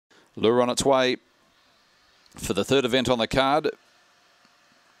Lure on its way for the third event on the card.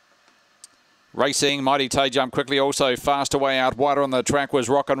 Racing, Mighty Tay jumped quickly, also fast away out wider on the track was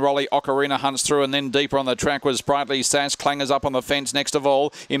Rock and Rolly. Ocarina hunts through, and then deeper on the track was Sprightly Sash. Clangers up on the fence next of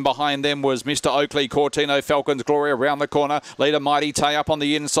all. In behind them was Mr. Oakley, Cortino, Falcon's Glory around the corner. Leader Mighty Tay up on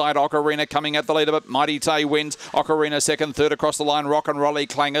the inside. Ocarina coming at the leader, but Mighty Tay wins. Ocarina second, third across the line. Rock and Rolly,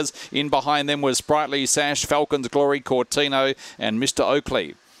 Clangers. In behind them was Sprightly Sash, Falcon's Glory, Cortino, and Mr.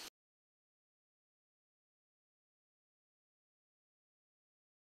 Oakley.